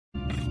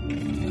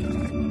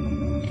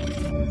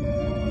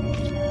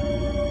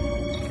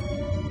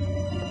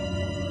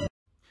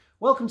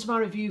Welcome to my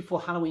review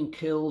for Halloween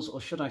Kills, or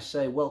should I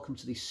say welcome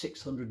to the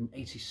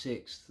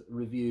 686th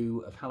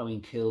review of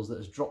Halloween Kills that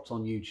has dropped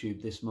on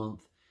YouTube this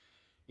month.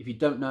 If you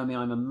don't know me,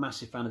 I'm a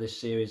massive fan of this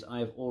series. I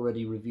have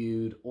already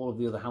reviewed all of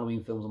the other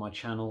Halloween films on my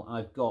channel.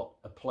 I've got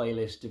a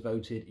playlist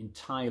devoted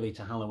entirely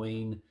to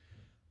Halloween.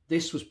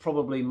 This was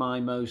probably my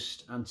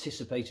most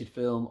anticipated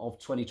film of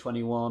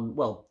 2021.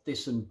 Well,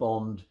 this and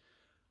Bond.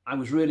 I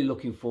was really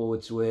looking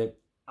forward to it.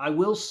 I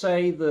will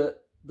say that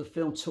the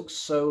film took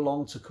so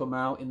long to come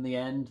out in the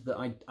end that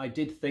I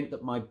did think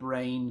that my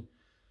brain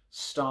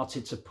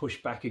started to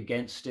push back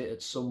against it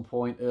at some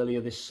point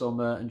earlier this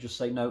summer and just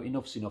say, no,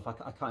 enough's enough. I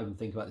can't even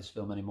think about this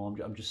film anymore.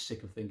 I'm just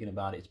sick of thinking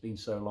about it. It's been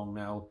so long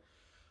now.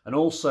 And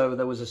also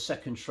there was a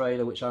second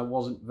trailer which I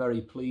wasn't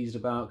very pleased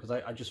about because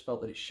I just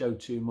felt that it showed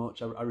too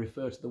much. I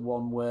refer to the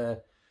one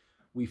where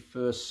we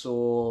first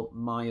saw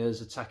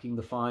Myers attacking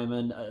the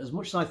fireman. As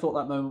much as I thought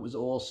that moment was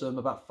awesome,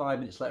 about 5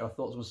 minutes later I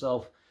thought to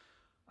myself,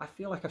 I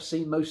feel like I've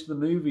seen most of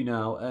the movie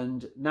now,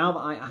 and now that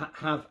I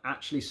have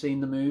actually seen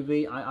the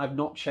movie, I've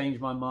not changed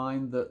my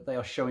mind that they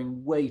are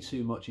showing way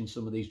too much in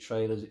some of these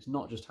trailers. It's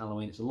not just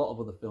Halloween, it's a lot of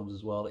other films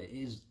as well. It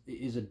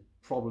is a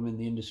problem in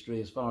the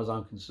industry as far as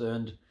I'm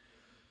concerned.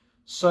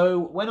 So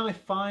when I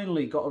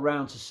finally got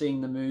around to seeing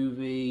the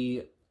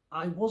movie,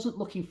 I wasn't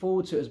looking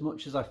forward to it as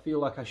much as I feel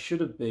like I should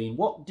have been.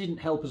 What didn't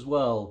help as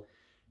well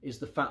is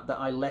the fact that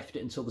I left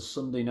it until the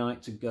Sunday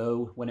night to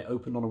go when it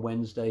opened on a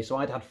Wednesday. So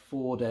I'd had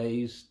 4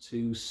 days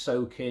to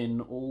soak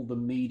in all the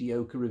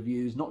mediocre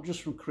reviews, not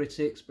just from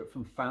critics, but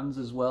from fans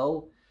as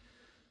well.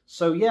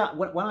 So yeah,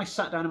 when I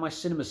sat down in my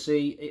cinema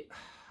seat,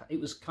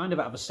 it was kind of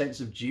out of a sense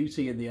of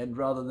duty in the end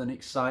rather than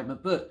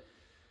excitement. But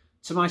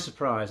to my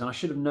surprise, and I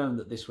should have known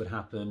that this would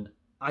happen,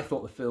 I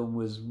thought the film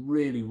was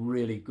really,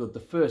 really good. The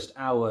first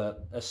hour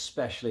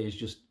especially is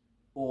just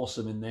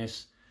awesome in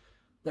this.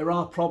 There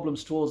are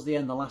problems towards the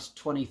end, the last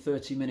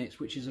 20-30 minutes,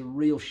 which is a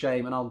real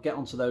shame, and I'll get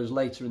onto those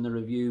later in the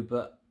review,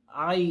 but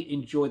I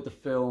enjoyed the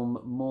film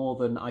more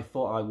than I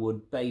thought I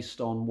would based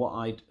on what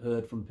I'd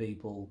heard from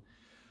people.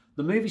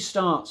 The movie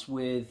starts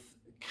with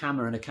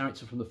Cameron, a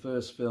character from the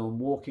first film,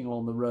 walking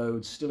along the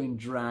road, still in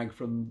drag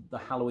from the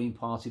Halloween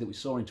party that we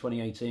saw in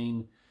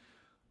 2018.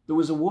 There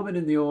was a woman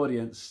in the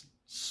audience,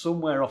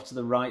 somewhere off to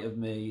the right of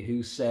me,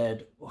 who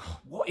said, "Oh,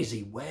 what is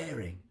he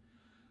wearing?"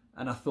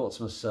 And I thought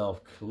to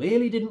myself,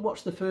 clearly didn't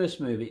watch the first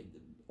movie.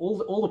 All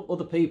the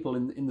other people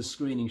in the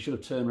screening should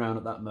have turned around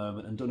at that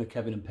moment and done a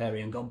Kevin and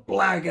Perry and gone,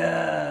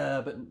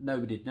 "Blagger!" But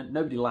nobody did.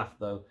 Nobody laughed,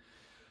 though.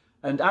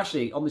 And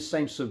actually, on the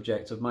same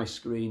subject of my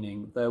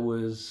screening, there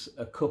was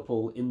a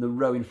couple in the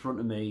row in front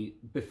of me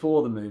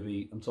before the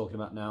movie I'm talking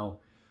about now.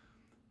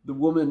 The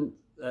woman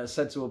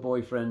said to her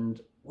boyfriend,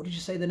 "What did you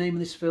say the name of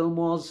this film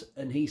was?"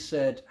 And he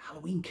said,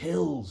 "Halloween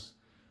Kills."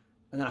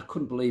 And then I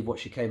couldn't believe what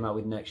she came out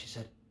with next. She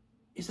said,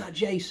 "Is that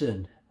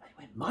Jason?" And he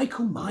went,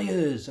 "Michael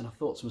Myers." And I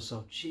thought to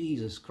myself,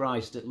 Jesus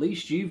Christ, at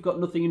least you've got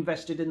nothing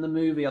invested in the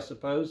movie, I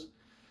suppose.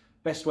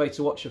 Best way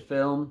to watch a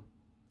film.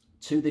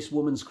 To this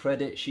woman's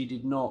credit, she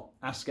did not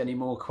ask any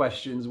more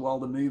questions while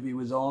the movie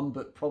was on,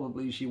 but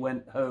probably she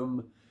went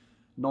home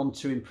none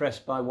too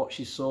impressed by what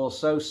she saw.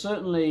 So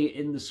certainly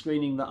in the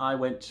screening that I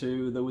went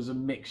to, there was a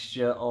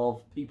mixture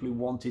of people who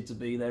wanted to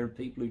be there and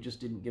people who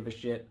just didn't give a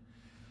shit.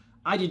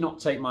 I did not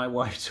take my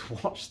wife to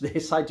watch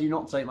this. I do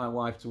not take my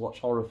wife to watch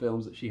horror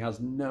films that she has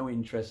no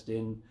interest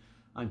in.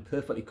 I'm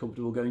perfectly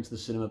comfortable going to the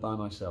cinema by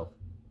myself.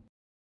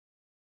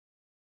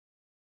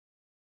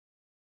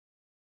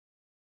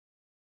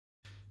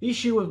 The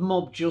issue of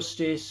mob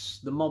justice,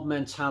 the mob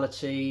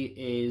mentality,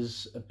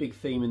 is a big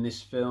theme in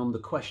this film. The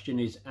question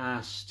is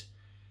asked,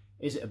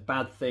 is it a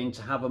bad thing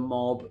to have a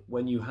mob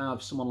when you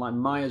have someone like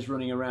Myers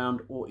running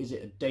around, or is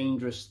it a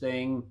dangerous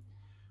thing?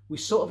 We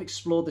sort of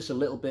explored this a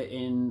little bit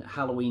in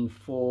Halloween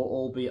 4,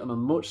 albeit on a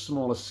much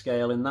smaller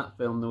scale. In that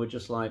film, there were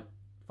just like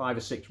 5 or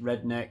 6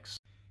 rednecks.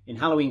 In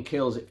Halloween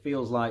Kills, it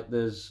feels like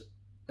there's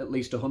at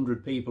least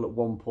 100 people at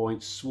one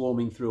point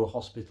swarming through a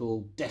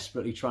hospital,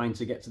 desperately trying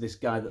to get to this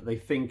guy that they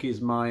think is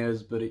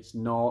Myers, but it's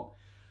not.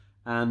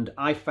 And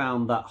I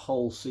found that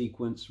whole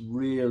sequence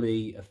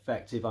really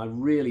effective. I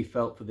really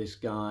felt for this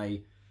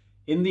guy.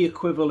 In the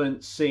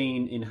equivalent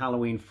scene in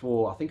Halloween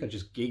 4, I think I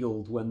just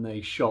giggled when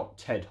they shot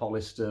Ted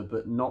Hollister,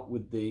 but not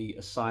with the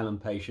asylum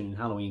patient in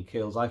Halloween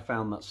Kills. I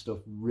found that stuff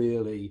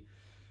really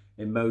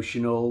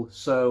emotional.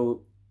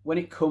 So when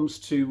it comes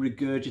to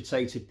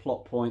regurgitated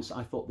plot points,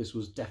 I thought this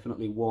was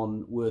definitely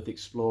one worth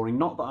exploring.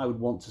 Not that I would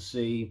want to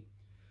see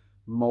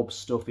mob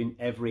stuff in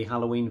every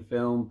Halloween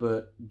film,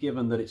 but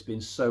given that it's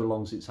been so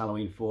long since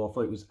Halloween 4, I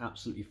thought it was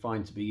absolutely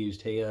fine to be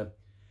used here.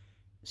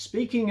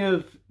 Speaking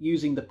of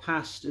using the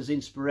past as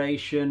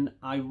inspiration,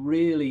 I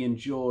really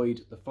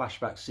enjoyed the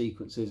flashback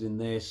sequences in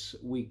this.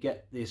 We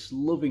get this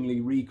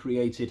lovingly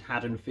recreated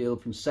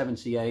Haddonfield from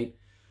 '78.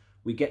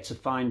 We get to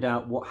find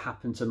out what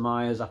happened to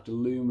Myers after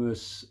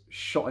Loomis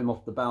shot him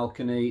off the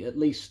balcony. At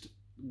least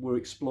we're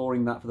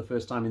exploring that for the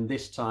first time in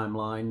this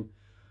timeline.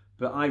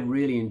 but I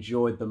really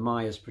enjoyed the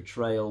Myers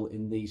portrayal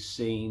in these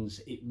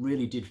scenes. It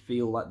really did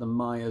feel like the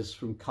Myers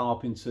from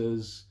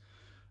Carpenter's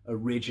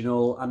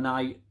original,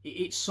 and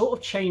it sort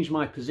of changed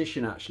my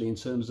position actually in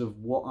terms of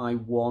what I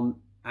want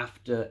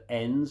after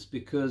Ends,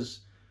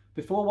 because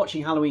before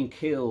watching Halloween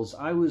Kills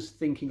I was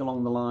thinking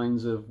along the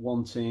lines of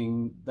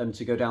wanting them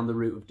to go down the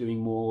route of doing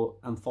more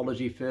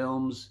anthology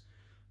films,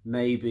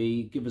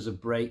 maybe give us a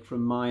break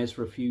from Myers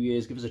for a few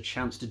years, give us a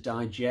chance to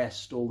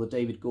digest all the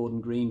David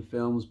Gordon Green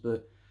films.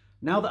 But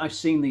now that I've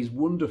seen these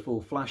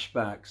wonderful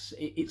flashbacks,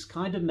 it's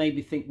kind of made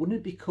me think, wouldn't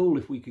it be cool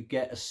if we could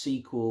get a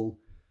sequel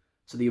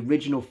to the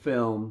original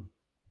film,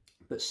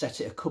 but set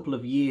it a couple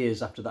of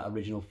years after that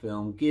original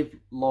film, give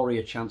Laurie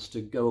a chance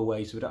to go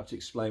away so we don't have to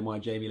explain why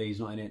Jamie Lee's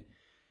not in it,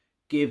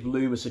 give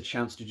Loomis a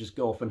chance to just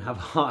go off and have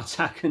a heart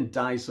attack and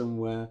die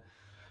somewhere,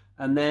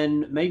 and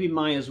then maybe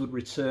Myers would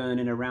return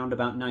in around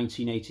about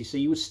 1980, so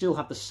you would still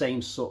have the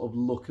same sort of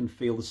look and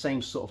feel, the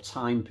same sort of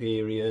time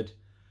period,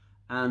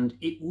 and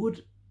it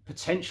would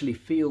potentially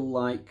feel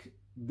like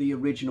the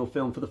original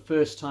film for the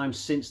first time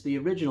since the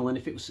original. And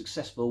if it was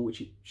successful,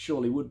 which it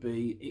surely would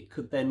be, it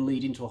could then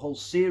lead into a whole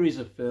series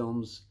of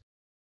films.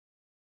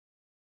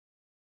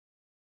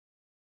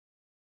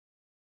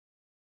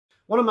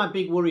 One of my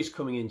big worries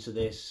coming into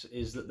this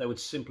is that there would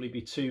simply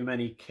be too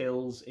many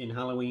kills in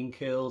Halloween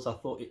Kills. I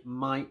thought it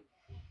might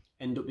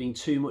end up being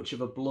too much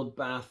of a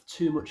bloodbath,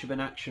 too much of an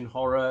action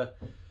horror,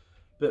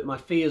 but my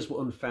fears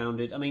were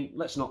unfounded. I mean,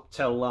 let's not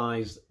tell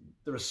lies,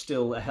 there are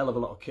still a hell of a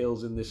lot of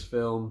kills in this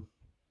film,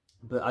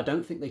 but I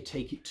don't think they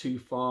take it too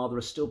far. There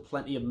are still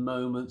plenty of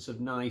moments of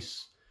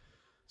nice,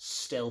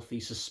 stealthy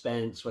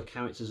suspense where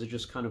characters are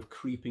just kind of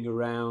creeping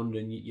around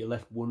and you're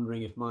left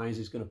wondering if Myers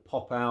is going to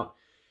pop out.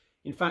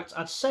 In fact,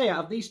 I'd say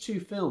out of these two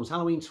films,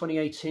 Halloween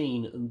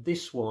 2018 and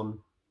this one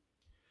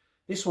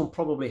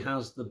probably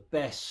has the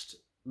best,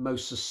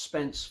 most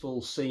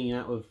suspenseful scene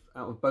out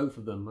of both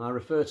of them. I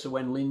refer to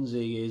when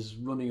Lindsay is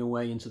running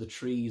away into the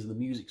trees and the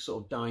music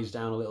sort of dies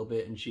down a little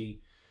bit and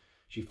she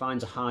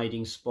finds a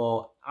hiding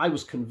spot. I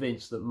was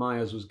convinced that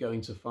Myers was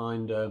going to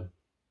find her.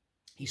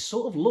 He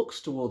sort of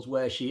looks towards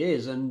where she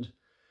is and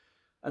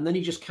then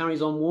he just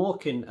carries on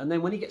walking. And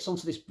then when he gets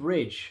onto this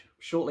bridge,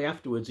 shortly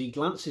afterwards, he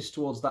glances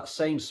towards that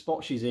same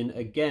spot she's in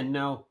again.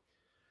 Now,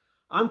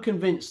 I'm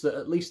convinced that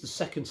at least the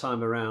second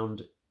time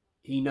around,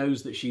 he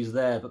knows that she's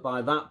there. But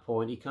by that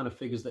point, he kind of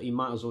figures that he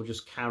might as well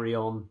just carry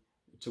on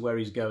to where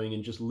he's going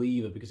and just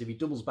leave her. Because if he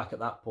doubles back at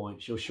that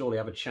point, she'll surely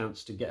have a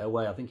chance to get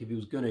away. I think if he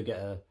was going to get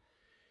her,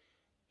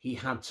 he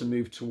had to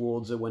move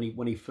towards her when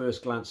he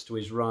first glanced to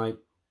his right.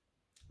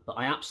 But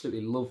I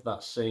absolutely love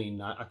that scene.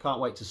 I can't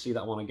wait to see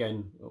that one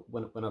again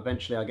when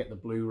eventually I get the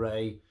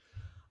Blu-ray.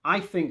 I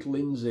think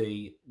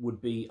Lindsay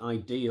would be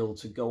ideal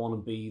to go on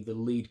and be the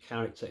lead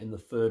character in the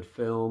third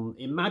film.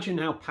 Imagine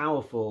how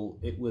powerful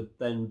it would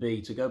then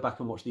be to go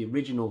back and watch the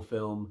original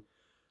film,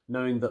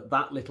 knowing that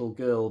that little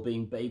girl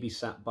being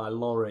babysat by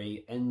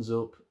Laurie ends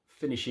up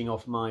finishing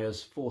off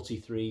Myers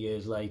 43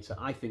 years later.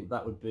 I think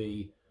that would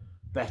be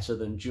better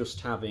than just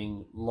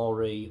having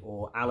Laurie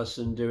or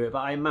Alison do it.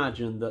 But I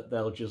imagine that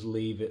they'll just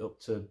leave it up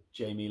to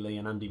Jamie Lee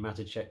and Andi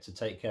Matichak to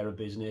take care of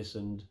business.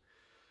 And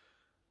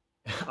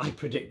I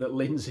predict that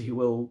Lindsay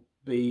will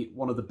be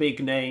one of the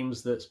big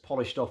names that's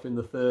polished off in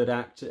the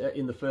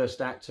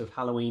first act of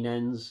Halloween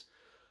Ends.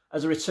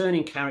 As a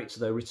returning character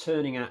though,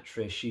 returning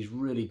actress, she's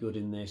really good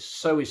in this.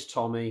 So is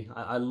Tommy.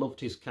 I loved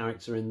his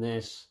character in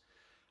this.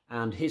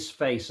 And his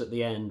face at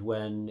the end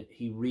when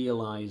he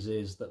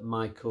realizes that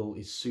Michael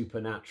is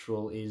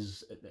supernatural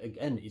is,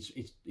 again,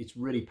 it's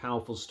really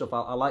powerful stuff.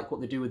 I like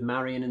what they do with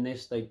Marion in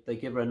this. They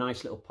give her a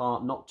nice little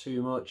part, not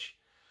too much.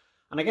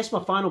 And I guess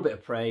my final bit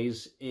of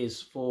praise is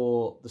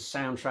for the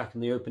soundtrack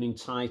and the opening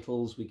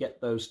titles. We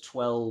get those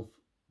 12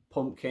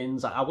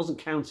 pumpkins. I wasn't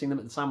counting them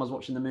at the time I was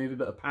watching the movie,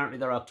 but apparently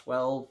there are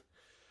 12.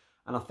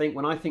 And I think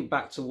when I think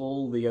back to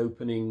all the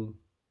opening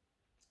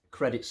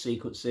credit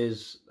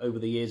sequences over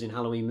the years in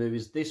Halloween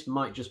movies, this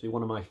might just be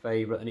one of my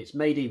favourite, and it's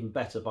made even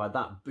better by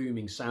that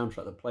booming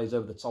soundtrack that plays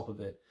over the top of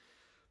it.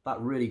 That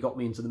really got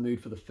me into the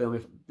mood for the film.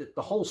 If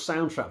the whole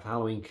soundtrack for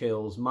Halloween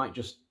Kills might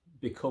just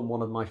become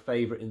one of my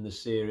favourite in the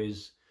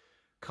series.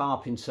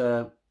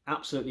 Carpenter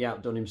absolutely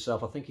outdone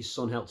himself. I think his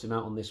son helped him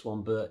out on this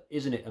one, but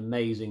isn't it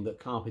amazing that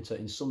Carpenter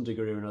in some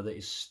degree or another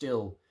is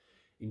still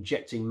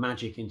injecting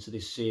magic into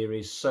this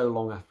series so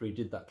long after he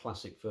did that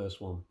classic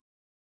first one.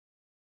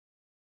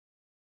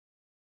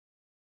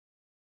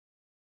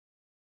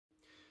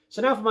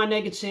 So now for my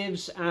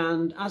negatives,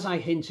 and as I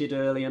hinted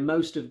earlier,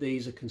 most of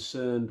these are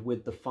concerned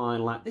with the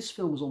final act. This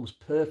film was almost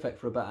perfect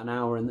for about an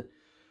hour, and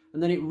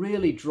then it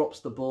really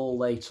drops the ball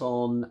late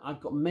on. I've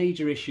got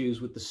major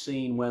issues with the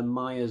scene where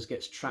Myers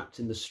gets trapped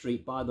in the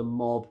street by the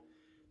mob.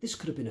 This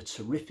could have been a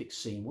terrific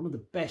scene, one of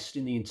the best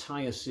in the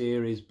entire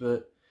series,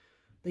 but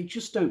they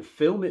just don't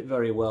film it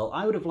very well.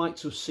 I would have liked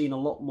to have seen a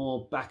lot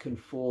more back and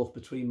forth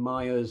between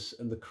Myers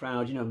and the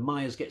crowd. You know,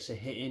 Myers gets a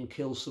hit in,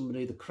 kills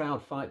somebody, the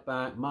crowd fight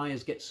back,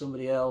 Myers gets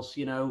somebody else,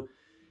 you know,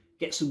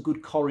 get some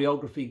good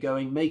choreography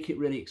going, make it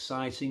really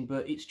exciting,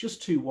 but it's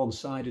just too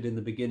one-sided in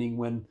the beginning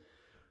when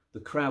the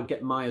crowd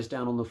get Myers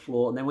down on the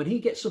floor, and then when he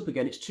gets up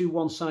again, it's too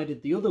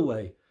one-sided the other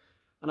way.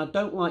 And I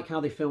don't like how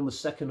they film the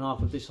second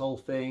half of this whole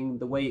thing,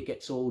 the way it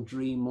gets all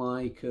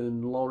dreamlike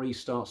and Laurie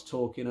starts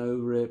talking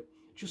over it.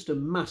 Just a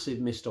massive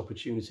missed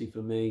opportunity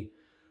for me.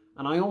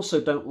 And I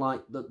also don't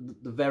like the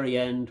very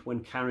end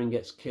when Karen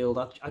gets killed.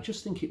 I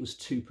just think it was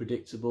too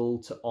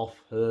predictable to off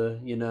her,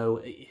 you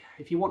know.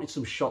 If you wanted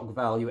some shock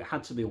value, it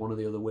had to be one of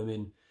the other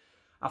women.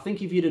 I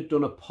think if you'd have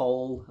done a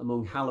poll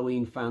among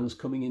Halloween fans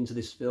coming into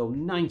this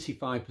film,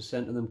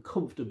 95% of them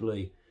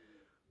comfortably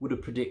would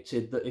have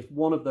predicted that if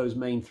one of those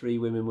main three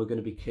women were going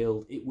to be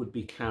killed, it would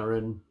be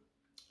Karen.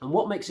 And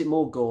what makes it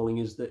more galling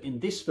is that in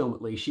this film,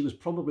 at least, she was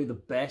probably the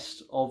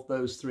best of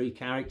those three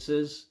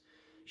characters.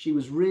 She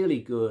was really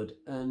good.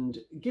 And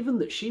given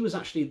that she was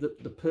actually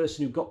the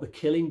person who got the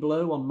killing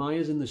blow on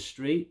Myers in the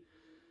street,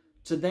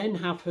 to then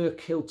have her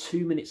killed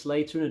 2 minutes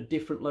later in a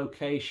different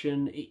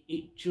location,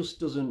 it just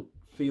doesn't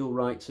feel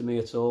right to me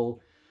at all.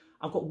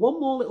 I've got one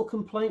more little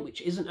complaint,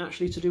 which isn't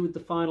actually to do with the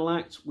final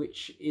act,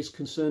 which is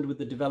concerned with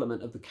the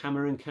development of the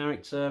Cameron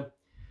character.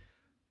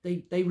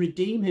 They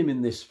redeem him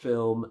in this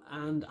film,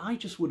 and I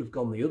just would have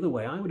gone the other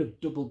way. I would have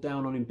doubled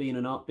down on him being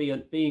an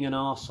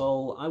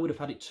arsehole. I would have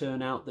had it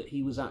turn out that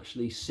he was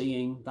actually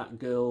seeing that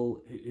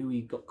girl who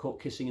he got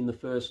caught kissing in the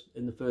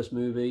first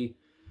movie.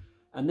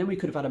 And then we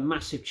could have had a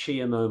massive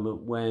cheer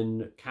moment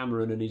when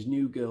Cameron and his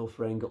new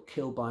girlfriend got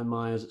killed by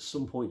Myers at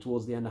some point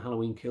towards the end of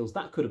Halloween Kills.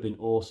 That could have been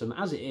awesome.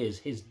 As it is,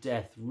 his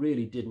death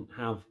really didn't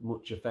have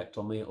much effect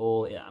on me at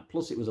all. Yeah,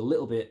 plus it was a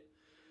little bit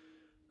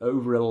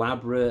over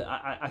elaborate.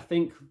 I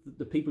think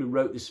the people who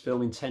wrote this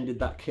film intended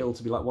that kill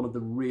to be like one of the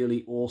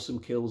really awesome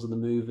kills in the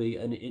movie,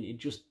 and it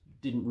just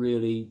didn't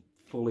really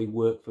fully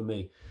work for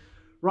me.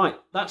 Right,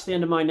 that's the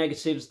end of my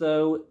negatives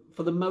though.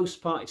 For the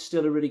most part, it's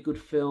still a really good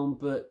film,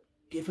 but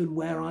given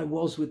where I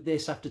was with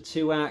this after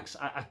 2 acts,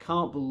 I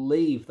can't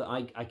believe that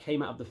I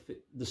came out of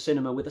the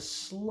cinema with a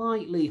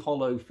slightly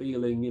hollow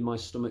feeling in my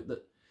stomach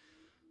that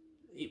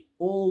it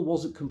all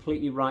wasn't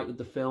completely right with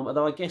the film,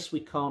 although I guess we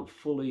can't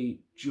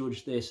fully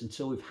judge this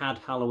until we've had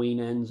Halloween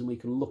Ends and we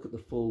can look at the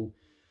full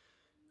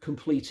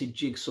completed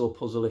jigsaw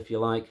puzzle, if you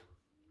like.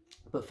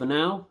 But for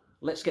now,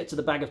 let's get to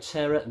the bag of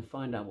terror and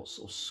find out what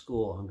sort of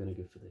score I'm going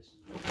to give for this.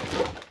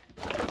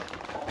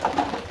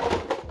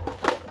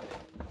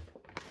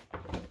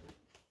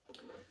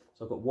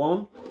 So I've got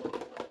 1,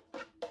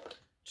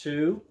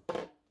 2,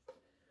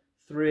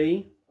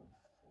 3,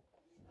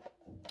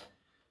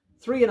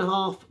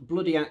 3.5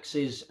 bloody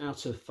axes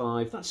out of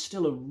 5. That's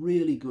still a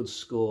really good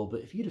score, but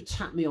if you'd have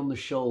tapped me on the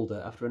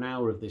shoulder after an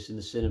hour of this in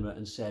the cinema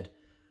and said,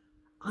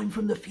 "I'm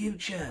from the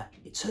future,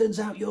 it turns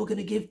out you're going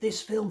to give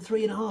this film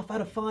 3.5 out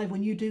of 5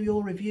 when you do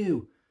your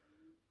review,"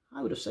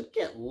 I would have said,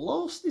 "Get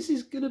lost, this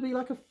is going to be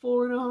like a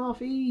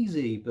 4.5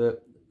 easy,"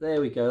 but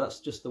there we go, that's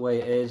just the way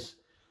it is.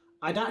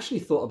 I'd actually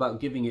thought about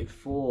giving it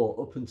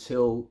 4 up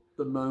until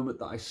the moment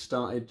that I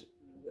started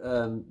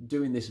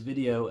doing this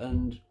video,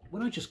 and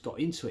when I just got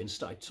into it and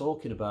started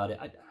talking about it,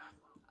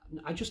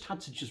 I just had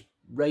to just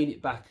rein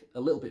it back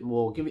a little bit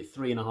more, give it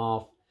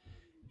 3.5.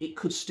 It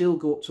could still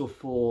go up to a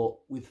 4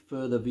 with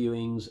further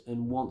viewings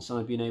and once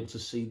I've been able to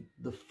see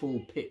the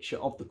full picture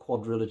of the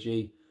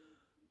quadrilogy,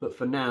 but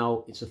for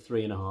now it's a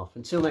 3.5.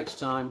 Until next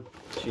time,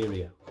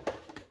 cheerio.